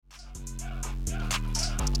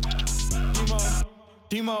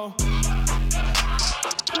Demo.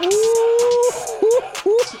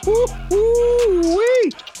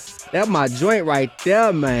 That's my joint right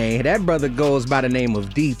there, man. That brother goes by the name of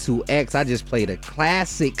D2x. I just played a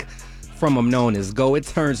classic from him known as Go. It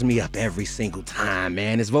turns me up every single time,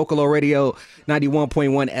 man. It's Vocalo Radio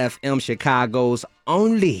 91.1 FM, Chicago's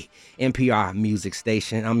only NPR music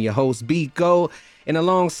station. I'm your host, B Go. And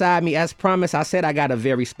alongside me, as promised, I said I got a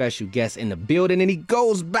very special guest in the building, and he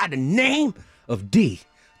goes by the name of D2x.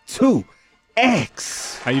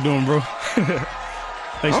 How you doing, bro?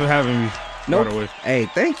 Thanks for having me. No, hey,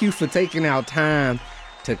 thank you for taking out time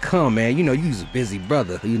to come, man. You know, you's a busy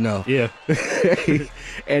brother, you know. Yeah.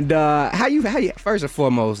 And how you first and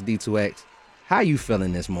foremost, D2x, how you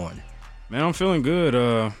feeling this morning? Man, I'm feeling good.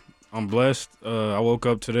 I'm blessed. I woke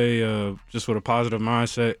up today just with a positive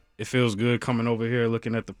mindset. It feels good coming over here,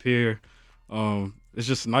 looking at the pier. It's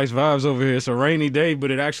just nice vibes over here. It's a rainy day,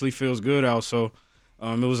 but it actually feels good out. So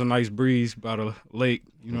it was a nice breeze by the lake,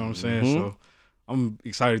 you know what I'm saying? Mm-hmm. So I'm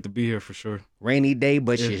excited to be here for sure. Rainy day,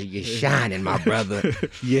 but you're shining, my brother.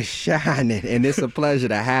 You're shining, and it's a pleasure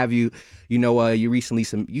to have you. You know, you recently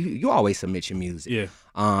you always submit your music. Yeah.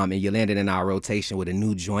 And you landed in our rotation with a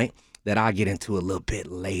new joint that I'll get into a little bit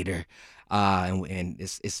later. And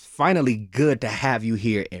it's finally good to have you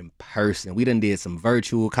here in person. We done did some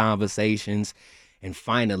virtual conversations, and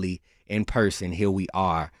finally in person, here we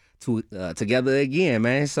are together again,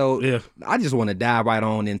 man. So Yeah. I just want to dive right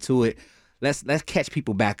on into it. Let's catch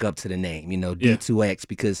people back up to the name, you know, D2x,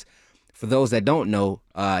 because for those that don't know,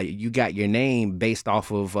 you got your name based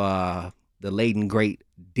off of the late and great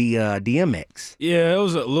DMX. Yeah, it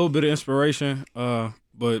was a little bit of inspiration,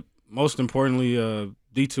 but most importantly,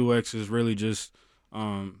 D2X is really just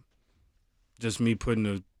me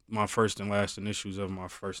putting my first and last initials of my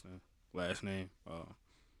first and last name,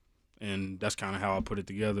 and that's kind of how I put it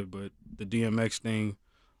together. But the DMX thing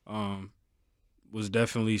was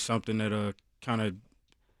definitely something that kind of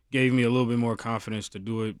gave me a little bit more confidence to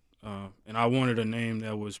do it, and I wanted a name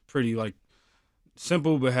that was pretty like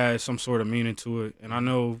simple but had some sort of meaning to it. And I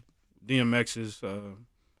know DMX's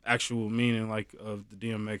actual meaning, like, of the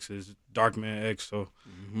DMX is Dark Man X. So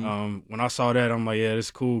when I saw that, I'm like, yeah,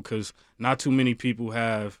 it's cool, because not too many people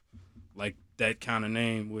have like that kind of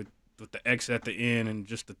name with the X at the end and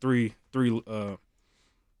just the three the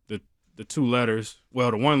two letters. Well,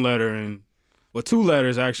 the one letter and two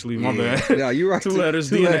letters actually. My bad. Yeah, you're right. Two letters,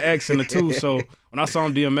 D and the X and the two. So when I saw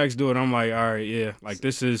him DMX do it, I'm like, all right, yeah, like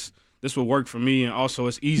this will work for me, and also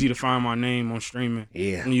it's easy to find my name on streaming.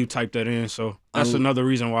 Yeah. When you type that in, so that's another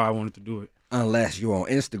reason why I wanted to do it. Unless you're on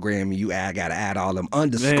Instagram and you gotta add all them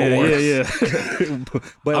underscores. Yeah.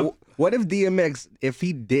 But what if DMX, if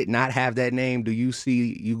he did not have that name, do you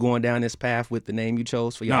see you going down this path with the name you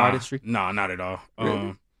chose for your artistry? Nah, not at all.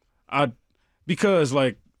 Really? Because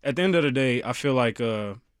like at the end of the day, I feel like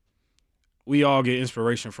we all get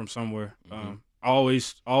inspiration from somewhere. I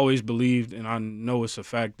always believed, and I know it's a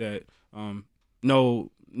fact, that no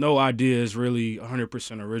idea is really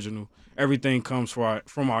 100% original. Everything comes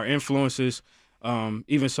from our influences,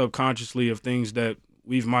 even subconsciously, of things that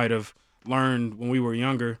we might have learned when we were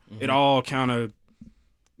younger. It all kind of,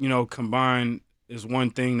 combined is one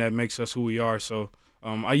thing that makes us who we are. So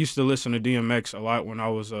I used to listen to DMX a lot when I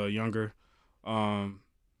was younger.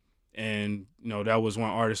 And that was one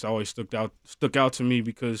artist that always stuck out to me,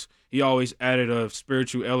 because he always added a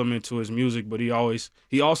spiritual element to his music, but he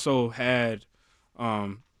also had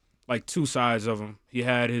like two sides of him. He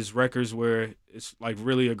had his records where it's like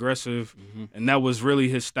really aggressive, and that was really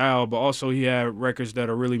his style, but also he had records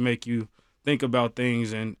that'll really make you think about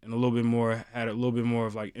things and had a little bit more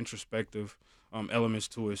of like introspective elements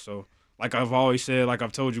to it. So like I've always said, like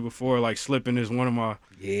I've told you before, like Slippin' is one of my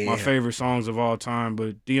favorite songs of all time,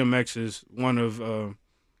 but DMX is one of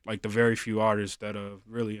like the very few artists that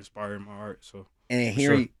really inspired my art. So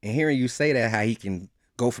hearing you say that, how he can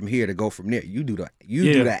go from here to go from there, you do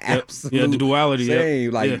the absolute the duality.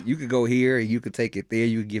 Same. Like you could go here and you could take it there.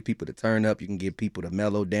 You can give people to turn up. You can give people to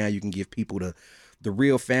mellow down. You can give people the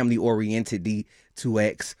real family oriented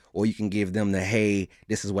D2x, or you can give them the, hey,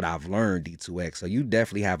 this is what I've learned D2x. So you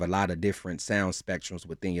definitely have a lot of different sound spectrums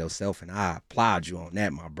within yourself, and I applaud you on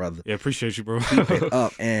that, my brother. Yeah, appreciate you, bro. Keep it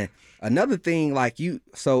up. And another thing,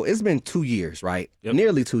 so it's been 2 years, right? Yep.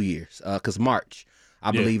 Nearly 2 years, because March,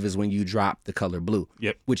 I believe, is when you dropped the color blue,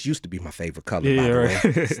 which used to be my favorite color, by the way.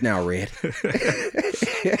 It's now red.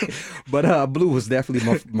 But blue was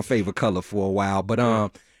definitely my favorite color for a while.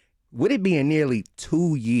 But with it being nearly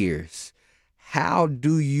 2 years, how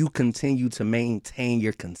do you continue to maintain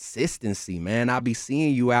your consistency, man? I be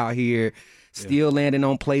seeing you out here still landing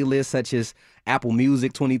on playlists such as Apple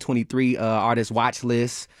Music 2023 artist watch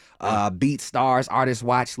list, BeatStars artist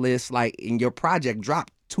watch list. Like, and your project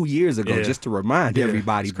dropped 2 years ago, just to remind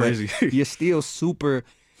everybody. It's crazy. But you're still super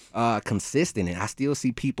consistent, and I still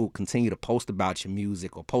see people continue to post about your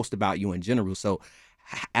music or post about you in general. So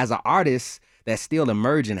as an artist that's still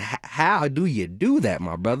emerging, how do you do that,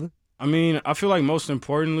 my brother? I mean, I feel like most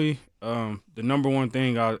importantly, the number one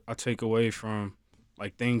thing I take away from,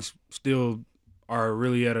 like, things still are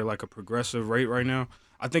really at a progressive rate right now.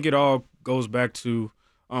 I think it all goes back to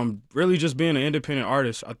really just being an independent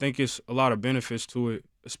artist. I think it's a lot of benefits to it,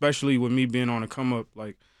 especially with me being on a come up.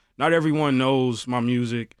 Like, not everyone knows my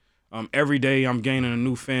music. Every day I'm gaining a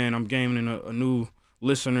new fan. I'm gaining a new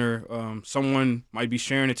listener. Someone might be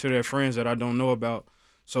sharing it to their friends that I don't know about.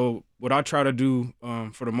 So what I try to do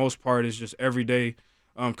for the most part is just every day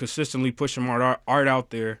consistently pushing my art out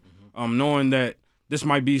there, knowing that this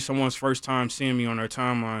might be someone's first time seeing me on their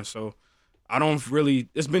timeline. So I don't really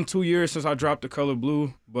 – it's been 2 years since I dropped The Color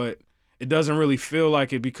Blue, but it doesn't really feel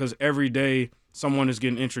like it because every day someone is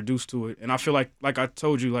getting introduced to it. And I feel like I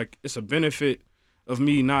told you, like, it's a benefit of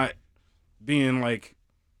me not being like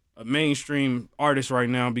a mainstream artist right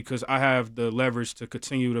now because I have the leverage to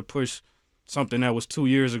continue to push something that was 2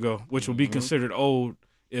 years ago, which would be considered old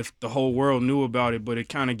if the whole world knew about it. But it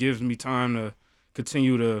kind of gives me time to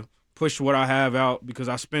continue to push what I have out because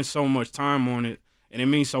I spent so much time on it and it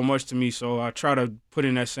means so much to me. So I try to put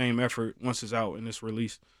in that same effort once it's out and it's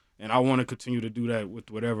released. And I want to continue to do that with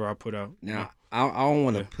whatever I put out. Now, I don't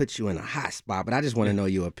want to put you in a hot spot, but I just want to know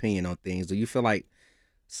your opinion on things. Do you feel like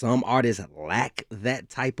some artists lack that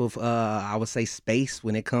type of, I would say, space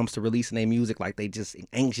when it comes to releasing their music? Like, they just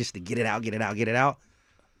anxious to get it out?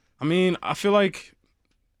 I mean, I feel like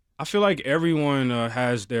everyone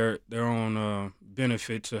has their own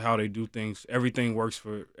benefit to how they do things. Everything works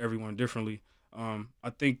for everyone differently.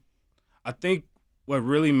 I think what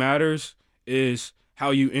really matters is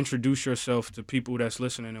how you introduce yourself to people that's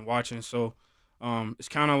listening and watching. So it's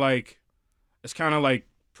kind of like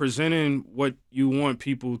presenting what you want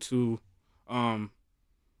people to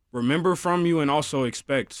remember from you and also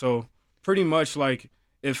expect. So pretty much, like,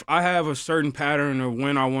 if I have a certain pattern of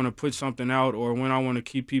when I want to put something out or when I want to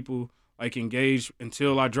keep people like engaged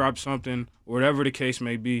until I drop something, or whatever the case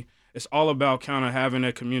may be, it's all about kind of having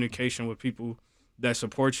that communication with people that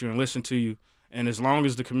support you and listen to you. And as long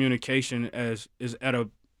as the communication is at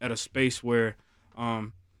a space where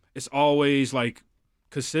it's always like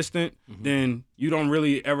consistent, then you don't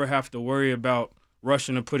really ever have to worry about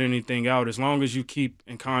rushing to put anything out as long as you keep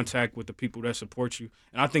in contact with the people that support you.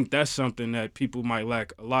 And I think that's something that people might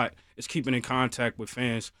lack a lot, is keeping in contact with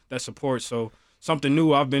fans that support. So something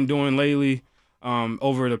new I've been doing lately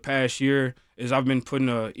over the past year is I've been putting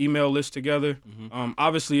an email list together.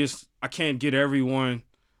 Obviously, I can't get everyone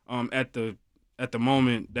at the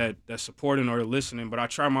moment that's supporting or listening, but I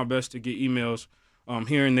try my best to get emails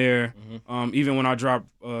here and there. Even when I drop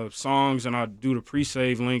songs and I do the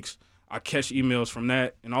pre-save links, I catch emails from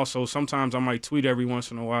that. And also sometimes I might tweet every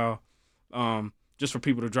once in a while just for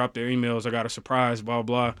people to drop their emails. I got a surprise, blah,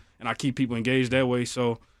 blah. And I keep people engaged that way.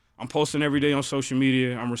 So I'm posting every day on social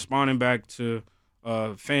media. I'm responding back to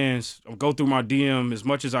fans. I'll go through my DM as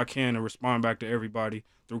much as I can and respond back to everybody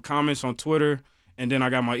through comments on Twitter. And then I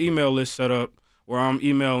got my email list set up where I'm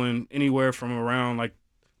emailing anywhere from around like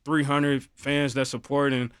 300 fans that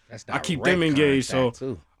support, and I keep them engaged. So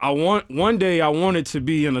one day I want it to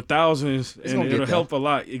be in the thousands, and it'll help a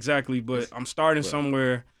lot. Exactly. But I'm starting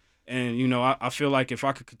somewhere, and I feel like if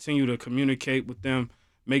I could continue to communicate with them,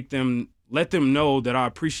 let them know that I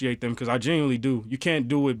appreciate them, because I genuinely do. You can't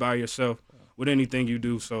do it by yourself with anything you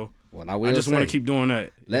do. So I just want to keep doing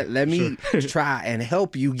that. Let me try and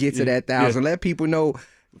help you get to that 1,000. Let people know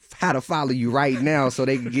how to follow you right now so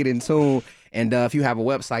they can get in tune. And if you have a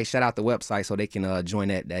website, shout out the website so they can join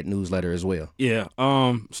that newsletter as well. Yeah,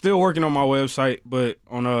 still working on my website, but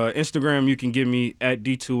on Instagram you can get me at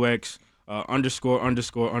D2x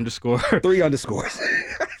 ___. 3 underscores.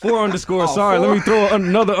 4 underscores. Sorry, 4? Let me throw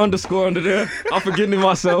another underscore under there. I'm forgetting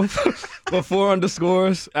myself. But 4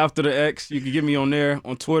 underscores after the X. You can get me on there.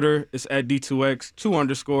 On Twitter, it's at D2X, 2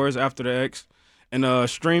 underscores after the X. And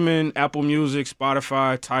streaming, Apple Music,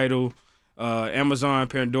 Spotify, Tidal, Amazon,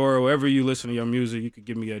 Pandora, wherever you listen to your music, you could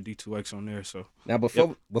get me at D2X on there. So now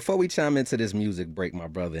before we chime into this music break, my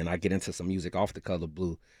brother, and I get into some music off The Color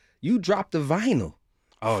Blue, you dropped a vinyl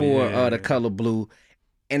for The Color Blue,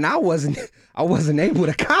 and I wasn't able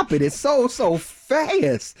to cop it. It's so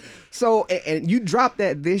fast. So and you dropped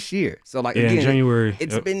that this year. So again, in January.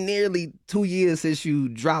 It's been nearly 2 years since you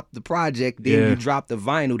dropped the project. Then you dropped the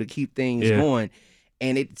vinyl to keep things going.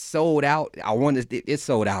 and it sold out. It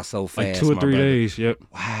sold out so fast. Like 2 or 3 days. Yep.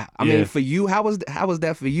 Wow. I mean, for you, how was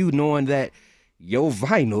that for you, knowing that your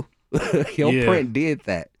vinyl, your print did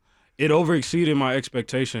that? It overexceeded my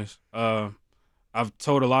expectations. I've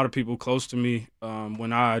told a lot of people close to me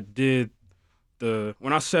when I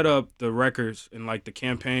set up the records and like the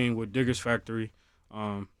campaign with Diggers Factory.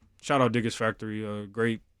 Shout out Diggers Factory, a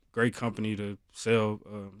great company to sell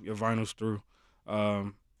your vinyls through.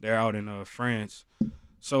 They're out in France.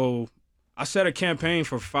 So I set a campaign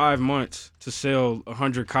for 5 months to sell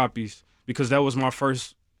 100 copies because that was my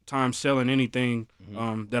first time selling anything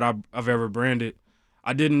that I've ever branded.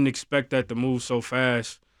 I didn't expect that to move so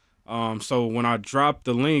fast. So when I dropped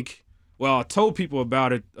the link, well, I told people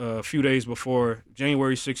about it a few days before.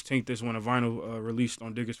 January 16th is when a vinyl released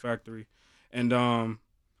on Diggers Factory. And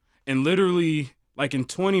literally, like in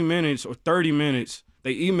 20 minutes or 30 minutes,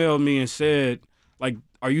 they emailed me and said, like,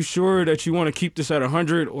 are you sure that you want to keep this at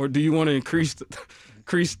 100 or do you want to increase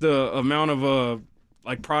the amount of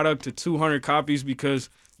like product to 200 copies because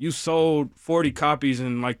you sold 40 copies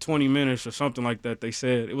in like 20 minutes or something like that. They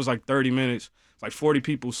said it was like 30 minutes. Like 40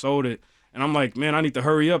 people sold it. And I'm like, man, I need to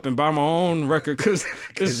hurry up and buy my own record because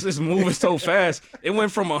it's moving so fast. It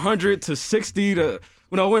went from 100 to 60 to,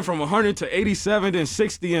 it went from 100 to 87 then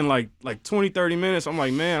 60 in like 20, 30 minutes. I'm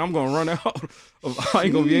like, man, I'm going to run out. I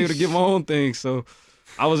ain't going to be able to get my own thing. So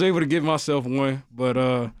I was able to give myself one, but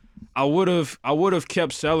I would have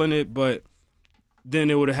kept selling it, but then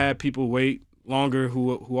it would have had people wait longer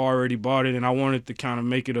who already bought it. And I wanted to kind of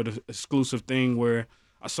make it an exclusive thing where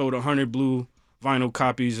I sold 100 blue vinyl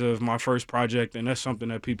copies of my first project, and that's something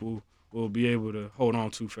that people will be able to hold on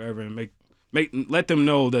to forever and let them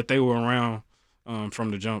know that they were around from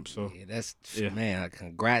the jump. So man,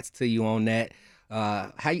 congrats to you on that.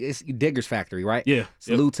 It's Diggers Factory, right? Yeah.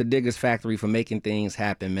 Salute to Diggers Factory for making things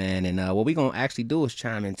happen, man. And what we gonna actually do is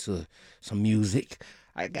chime into some music.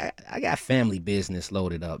 I got Family Business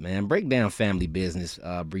loaded up, man. Break down Family Business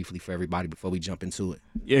briefly for everybody before we jump into it.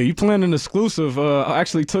 Yeah, you planned an exclusive. I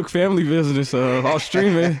actually took Family Business off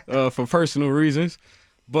streaming for personal reasons,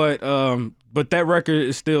 but that record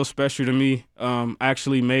is still special to me. I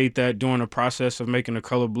actually made that during the process of making The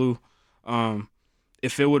Color Blue.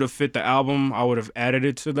 If it would have fit the album, I would have added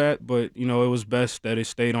it to that, but it was best that it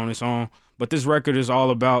stayed on its own. But this record is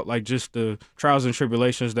all about like just the trials and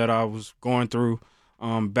tribulations that I was going through.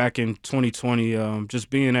 Back in 2020, just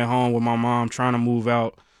being at home with my mom, trying to move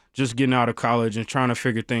out, just getting out of college and trying to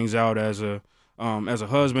figure things out as a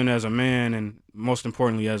husband, as a man, and most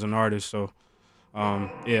importantly, as an artist. So,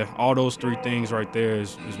 all those three things right there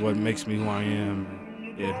is what makes me who I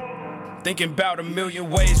am. Yeah. Thinking about a million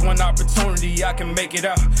ways, one opportunity I can make it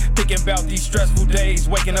out. Thinking about these stressful days,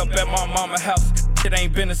 waking up at my mama's house. It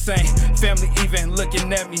ain't been the same. Family even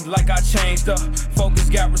looking at me like I changed up. Focus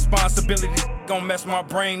got responsibility, gon' mess my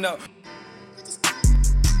brain up.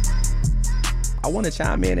 I want to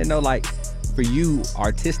chime in and know, like, for you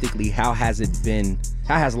artistically, how has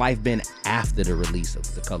life been after the release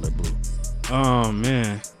of The Color Blue? Oh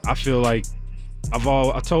man, I feel like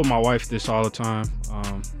I told my wife this all the time.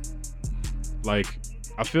 Like,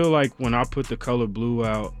 I feel like when I put The Color Blue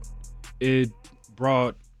out, it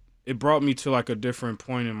brought me to like a different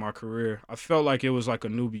point in my career. I felt like it was like a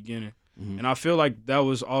new beginning. Mm-hmm. And I feel like that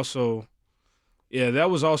was also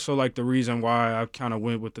like the reason why I kind of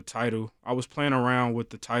went with the title. I was playing around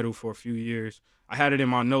with the title for a few years. I had it in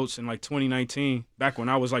my notes in like 2019, back when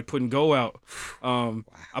I was like putting Go out. Wow.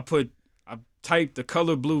 I typed The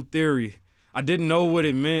Color Blue Theory. I didn't know what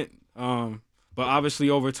it meant. But obviously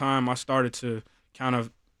over time I started to kind of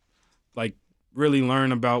like really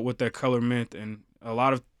learn about what that color meant, and a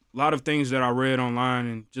lot of things that I read online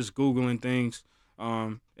and just Googling things.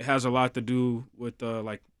 It has a lot to do with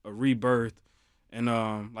like a rebirth and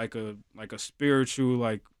like a spiritual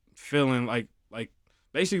like feeling like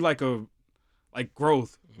basically like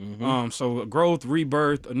growth. Mm-hmm. So growth,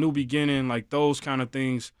 rebirth, a new beginning, like those kind of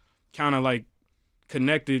things kind of like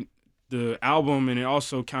connected the album, and it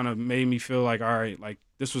also kind of made me feel like, all right, like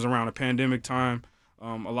this was around a pandemic time.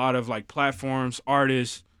 A lot of like platforms,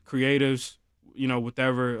 artists, creatives,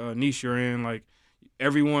 whatever niche you're in, like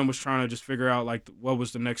everyone was trying to just figure out like what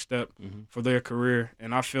was the next step for their career.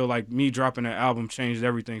 And I feel like me dropping that album changed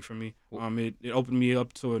everything for me. It opened me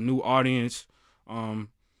up to a new audience,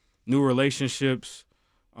 new relationships,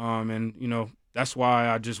 and that's why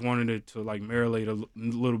I just wanted it to like marinate a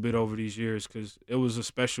little bit over these years, because it was a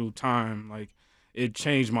special time. Like it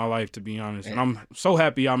changed my life, to be honest. And I'm so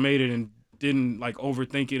happy I made it and didn't like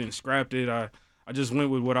overthink it and scrapped it. I just went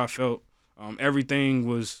with what I felt. Everything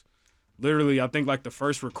was literally, I think like the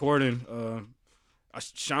first recording,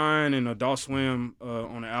 Shine and Adult Swim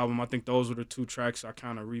on the album. I think those were the 2 tracks I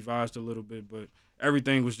kind of revised a little bit, but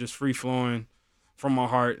everything was just free flowing from my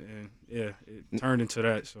heart, and yeah, it turned into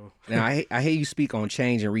that. So now I hear you speak on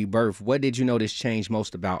change and rebirth. What did you notice changed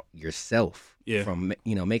most about yourself from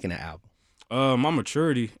making the album? My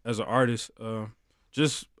maturity as an artist.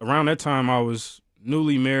 Just around that time, I was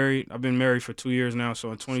newly married. I've been married for 2 years now,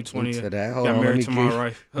 so in 2020, got married to my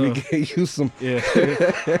wife. Let me get you some. Yeah,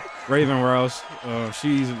 Raven Rouse.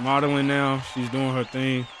 She's modeling now. She's doing her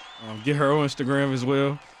thing. Get her on Instagram as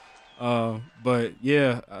well. But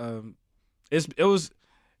yeah, it was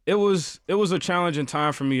a challenging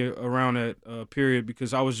time for me around that period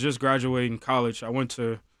because I was just graduating college. I went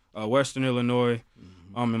to Western Illinois,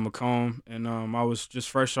 in Macomb, and I was just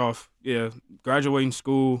fresh off graduating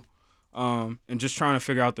school, and just trying to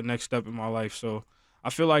figure out the next step in my life. So I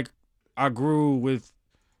feel like I grew with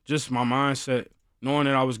just my mindset, knowing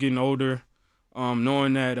that I was getting older,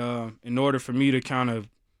 knowing that in order for me to kind of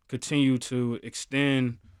continue to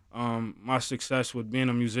extend my success with being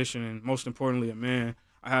a musician and most importantly a man,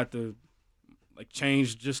 I had to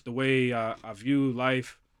change just the way I view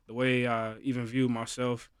life, the way I even view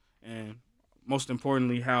myself, and most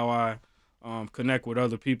importantly how I connect with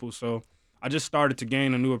other people. So I just started to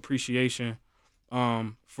gain a new appreciation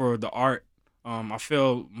for the art. I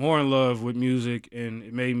fell more in love with music, and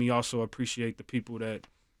it made me also appreciate the people that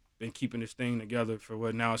been keeping this thing together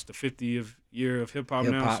for now it's the 50th year of hip-hop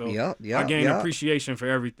now. So I gained appreciation for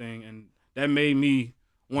everything, and that made me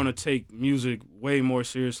want to take music way more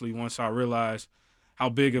seriously once I realized how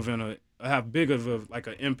big of an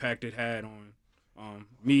impact it had on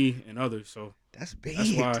me and others. So that's big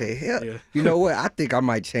why, to hell. Yeah. You know what? I think I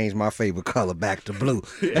might change my favorite color back to blue.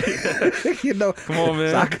 Come on,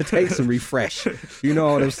 man. So I could take some refresh. You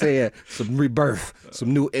know what I'm saying? Some rebirth,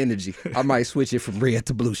 some new energy. I might switch it from red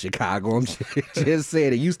to blue, Chicago. I'm just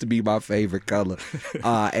saying it used to be my favorite color.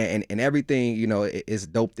 And everything, it's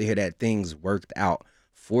dope to hear that things worked out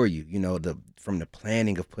for you. From the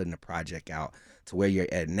planning of putting the project out to where you're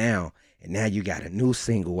at now, and now you got a new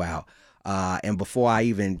single out. And before I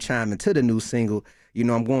even chime into the new single,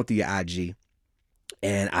 I'm going through your IG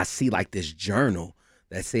and I see this journal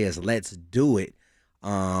that says, "Let's do it."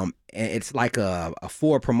 And it's like a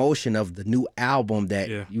for promotion of the new album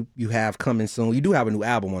that you have coming soon. You do have a new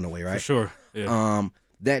album on the way, right? For sure. Yeah.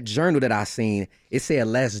 That journal that I seen, it said,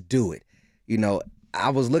 "Let's do it." I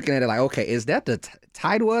was looking at it like, okay, is that the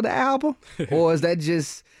title of the album? Or is that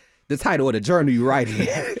just the title of the journal you write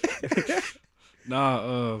in?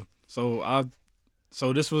 Nah,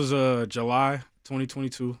 So this was July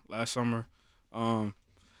 2022, last summer. I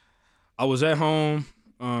was at home,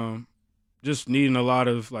 just needing a lot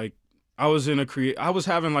of I was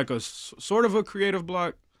having a sort of a creative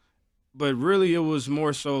block, but really it was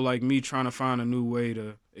more so me trying to find a new way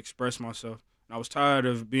to express myself. And I was tired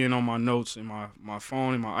of being on my notes and my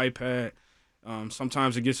phone and my iPad.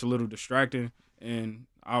 Sometimes it gets a little distracting, and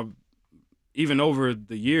even over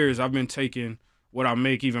the years I've been taking what I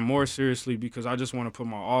make even more seriously because I just want to put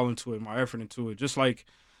my all into it, my effort into it. Just like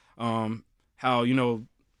how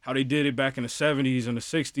they did it back in the 70s and the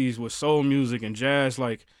 60s with soul music and jazz,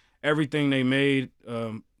 everything they made,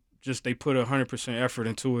 just they put 100% effort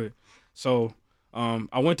into it. So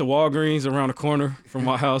I went to Walgreens around the corner from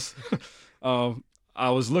my house. I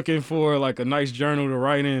was looking for a nice journal to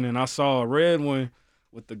write in, and I saw a red one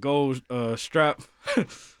with the gold strap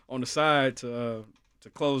on the side to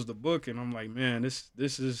close the book, and I'm like, man, this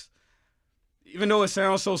is, even though it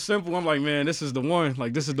sounds so simple, I'm like, man, this is the one.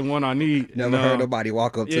 This is the one I need. Never heard nobody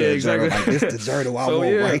walk up to a journal like, this is the journal I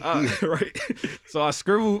want right here. Right. So I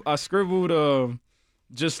scribbled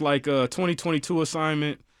just a 2022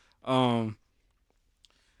 assignment, and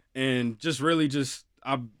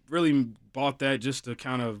I really bought that just to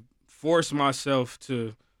kind of force myself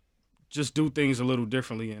to just do things a little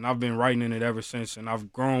differently, and I've been writing in it ever since, and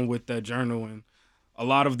I've grown with that journal, and a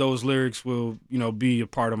lot of those lyrics will, be a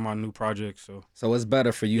part of my new project. So it's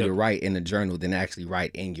better for you to write in the journal than actually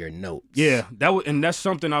write in your notes. Yeah, and that's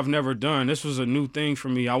something I've never done. This was a new thing for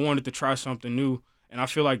me. I wanted to try something new, and I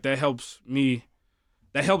feel like that helps me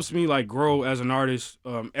grow as an artist.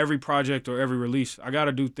 Every project or every release, I got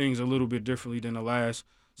to do things a little bit differently than the last,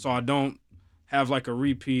 so I don't have a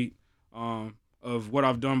repeat of what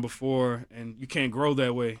I've done before, and you can't grow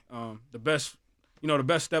that way. The best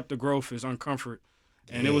step to growth is uncomfort.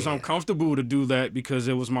 And it was uncomfortable to do that because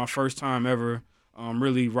it was my first time ever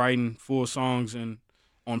really writing full songs and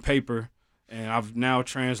on paper. And I've now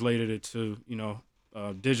translated it to,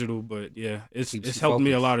 digital. But yeah, it's Keeps you helped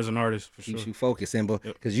me a focused. lot as an artist for Keeps sure. you focusing, but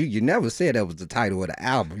Yep. because you never said that was the title of the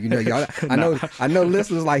album. You know, y'all. I know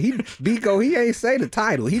listeners like Biko. He ain't say the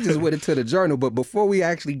title. He just went into the journal. But before we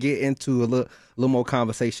actually get into a little more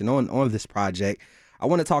conversation on this project, I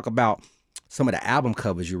want to talk about some of the album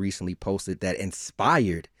covers you recently posted that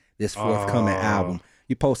inspired this forthcoming album.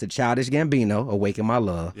 You posted Childish Gambino, "Awaken My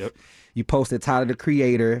Love." Yep. You posted Tyler the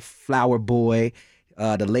Creator, "Flower Boy."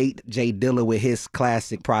 The late Jay Dilla with his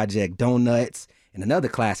classic project Donuts, and another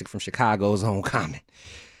classic from Chicago's own Common,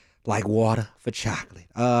 Like Water for Chocolate.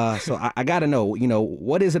 So I got to know,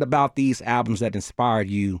 what is it about these albums that inspired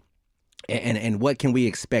you, and what can we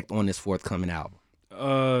expect on this forthcoming album?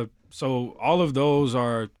 So all of those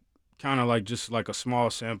are kind of like just like a small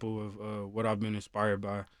sample of what I've been inspired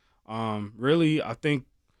by. Really, I think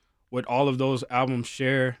what all of those albums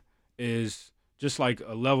share is just like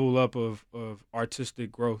a level up of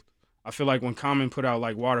artistic growth. I feel like when Common put out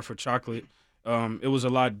like Water for Chocolate, it was a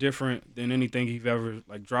lot different than anything he's ever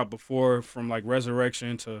like dropped before, from like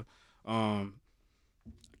Resurrection to Can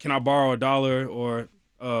I Borrow $1 or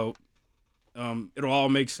It'll All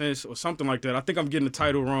Make Sense or something like that. I think I'm getting the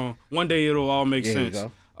title wrong. One Day It'll All Make There you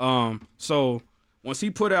Sense. go. So once he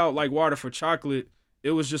put out like Water for Chocolate,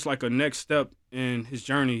 it was just like a next step in his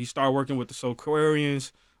journey. He started working with the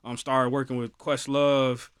Soulquarians, started working with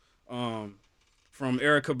Questlove, from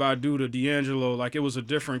Erykah Badu to D'Angelo. Like, it was a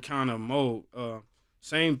different kind of mode.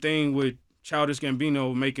 Same thing with Childish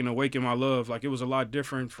Gambino making Awaken My Love. Like, it was a lot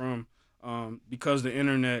different from because the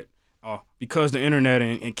internet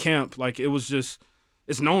and Camp. Like, it was just,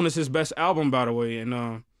 it's known as his best album, by the way.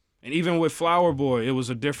 And even with Flower Boy, it was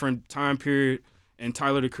a different time period in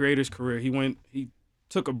Tyler the Creator's career. He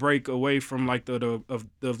took a break away from like the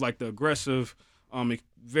aggressive,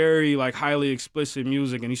 very like highly explicit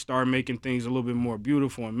music, and he started making things a little bit more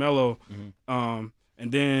beautiful and mellow. Mm-hmm.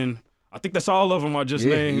 And then I think that's all of them I just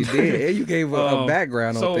named. You did. And you gave a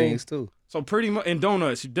background on things too. So pretty much in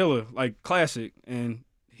Donuts, Dilla, like classic, and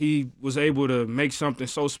he was able to make something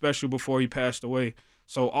so special before he passed away.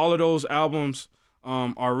 So all of those albums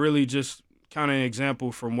are really just kind of an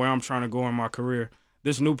example from where I'm trying to go in my career.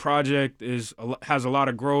 This new project has a lot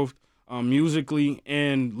of growth musically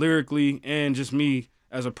and lyrically, and just me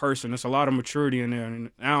as a person. There's a lot of maturity in there.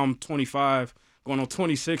 And now I'm 25, going on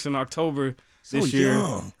 26 in October this year.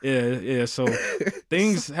 Young. Yeah. So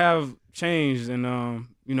things have changed, and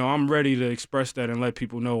I'm ready to express that and let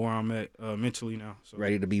people know where I'm at mentally now. So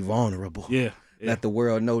Ready to be vulnerable. Yeah. Let the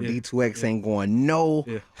world know D2X ain't going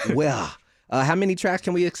nowhere. How many tracks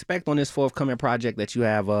can we expect on this forthcoming project that you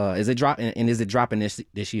have? Is it dropping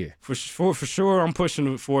this year? For sure, I'm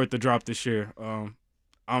pushing for it to drop this year.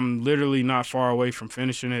 I'm literally not far away from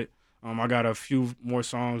finishing it. I got a few more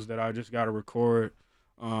songs that I just got to record,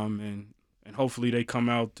 and hopefully they come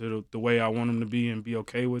out to the way I want them to be and be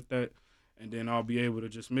okay with that. And then I'll be able to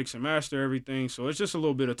just mix and master everything. So it's just a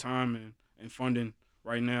little bit of time and funding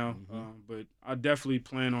right now. Mm-hmm. But I definitely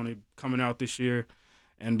plan on it coming out this year.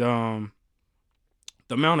 And the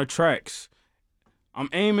amount of tracks, I'm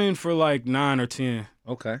aiming for like 9 or 10.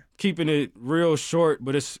 Okay. Keeping it real short,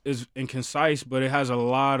 but it's and concise, but it has a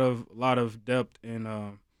lot of depth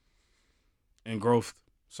and growth.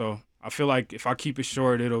 So I feel like if I keep it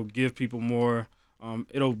short, it'll give people more.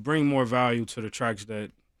 It'll bring more value to the tracks that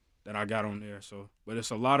I got on there. So, but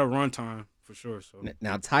it's a lot of runtime for sure. So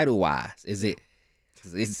now, title wise, is it?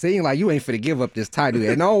 It seems like you ain't finna give up this title,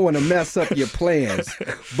 and I don't want to mess up your plans.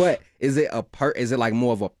 But is it Is it like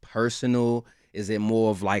more of a personal? Is it more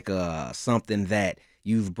of like something that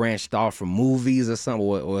you've branched off from movies or something,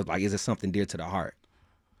 or like is it something dear to the heart?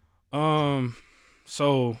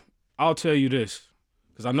 So I'll tell you this,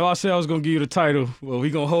 because I know I said I was gonna give you the title. Well, we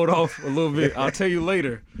gonna hold off a little bit. I'll tell you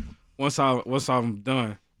later once I'm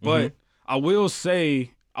done. But I will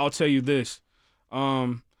say, I'll tell you this.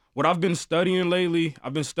 What I've been studying lately,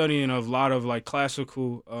 I've been studying a lot of like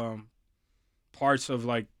classical parts of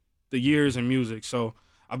like the years in music. So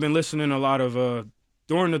I've been listening a lot of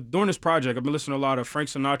during this project. I've been listening to a lot of Frank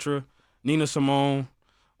Sinatra, Nina Simone.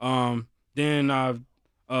 Then I've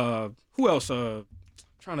who else?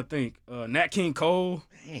 Trying to think. Nat King Cole.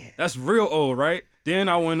 Man. That's real old, right? Then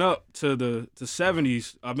I went up to the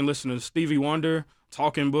 70s. I've been listening to Stevie Wonder,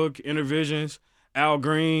 Talking Book, Intervisions, Al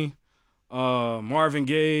Green, Marvin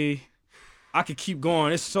Gaye. I could keep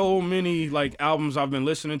going. It's so many like albums I've been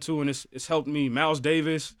listening to, and it's helped me. Miles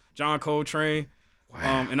Davis, John Coltrane.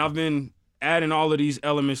 Wow. And I've been adding all of these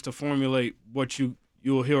elements to formulate what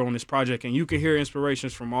you'll hear on this project, and you can hear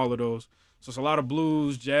inspirations from all of those. So it's a lot of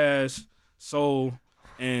blues, jazz, soul,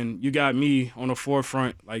 and you got me on the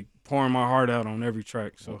forefront, like pouring my heart out on every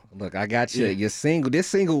track. So look, I got you. Your single, this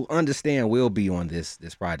single, Understand, will be on this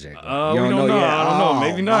project. We don't know yet. I don't know.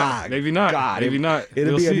 Maybe not. Maybe not. God. Maybe not.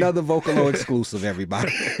 It'll We'll be see. another Vocalo exclusive,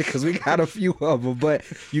 everybody, because we got a few of them. But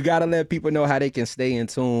you got to let people know how they can stay in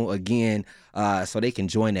tune again, so they can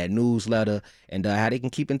join that newsletter and how they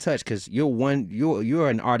can keep in touch. Because you're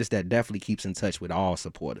an artist that definitely keeps in touch with all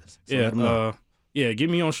supporters. So let them know. Yeah. Get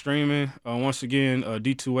me on streaming. Once again,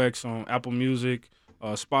 D2X on Apple Music,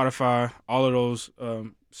 Spotify, all of those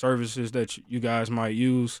services that you guys might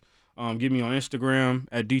use. Get me on Instagram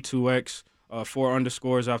at D2X, 4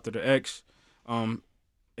 underscores after the X. And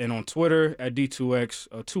on Twitter at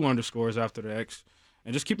D2X, 2 underscores after the X.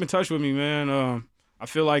 And just keep in touch with me, man. I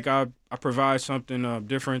feel like I provide something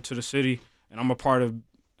different to the city, and I'm a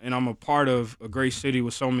part of a great city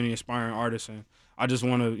with so many aspiring artists, and I just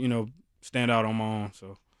want to, stand out on my own.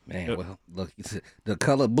 So, man, well, look, the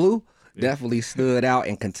color blue definitely stood out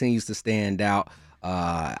and continues to stand out.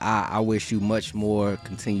 I wish you much more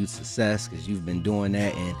continued success, because you've been doing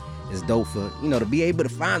that, and it's dope for, to be able to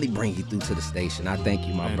finally bring you through to the station. I thank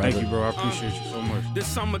you, my brother. Thank you, bro. I appreciate you so much. This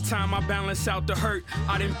summertime, I balance out the hurt.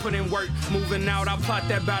 I didn't put in work. Moving out, I plot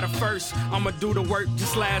that battle first. I'ma do the work.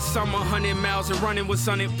 Just last summer, 100 miles and running, was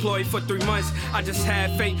unemployed for 3 months. I just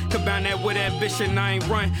had faith, combine that with ambition, I ain't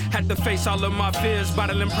run. Had to face all of my fears,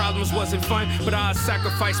 battling problems wasn't fun. But I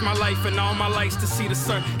sacrificed my life and all my lights to see the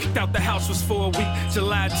sun. Kicked out the house, was for a week,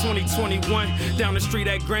 July 2021. Down the street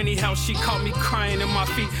at Granny house, she caught me crying in my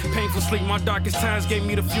feet. Painful sleep, my darkest times gave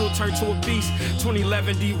me the fuel, turned to a beast.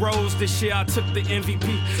 2011 D Rose, this year I took the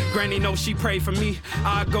MVP. Granny knows she prayed for me.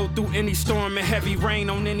 I go through any storm and heavy rain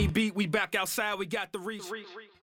on any beat. We back outside, we got the reach.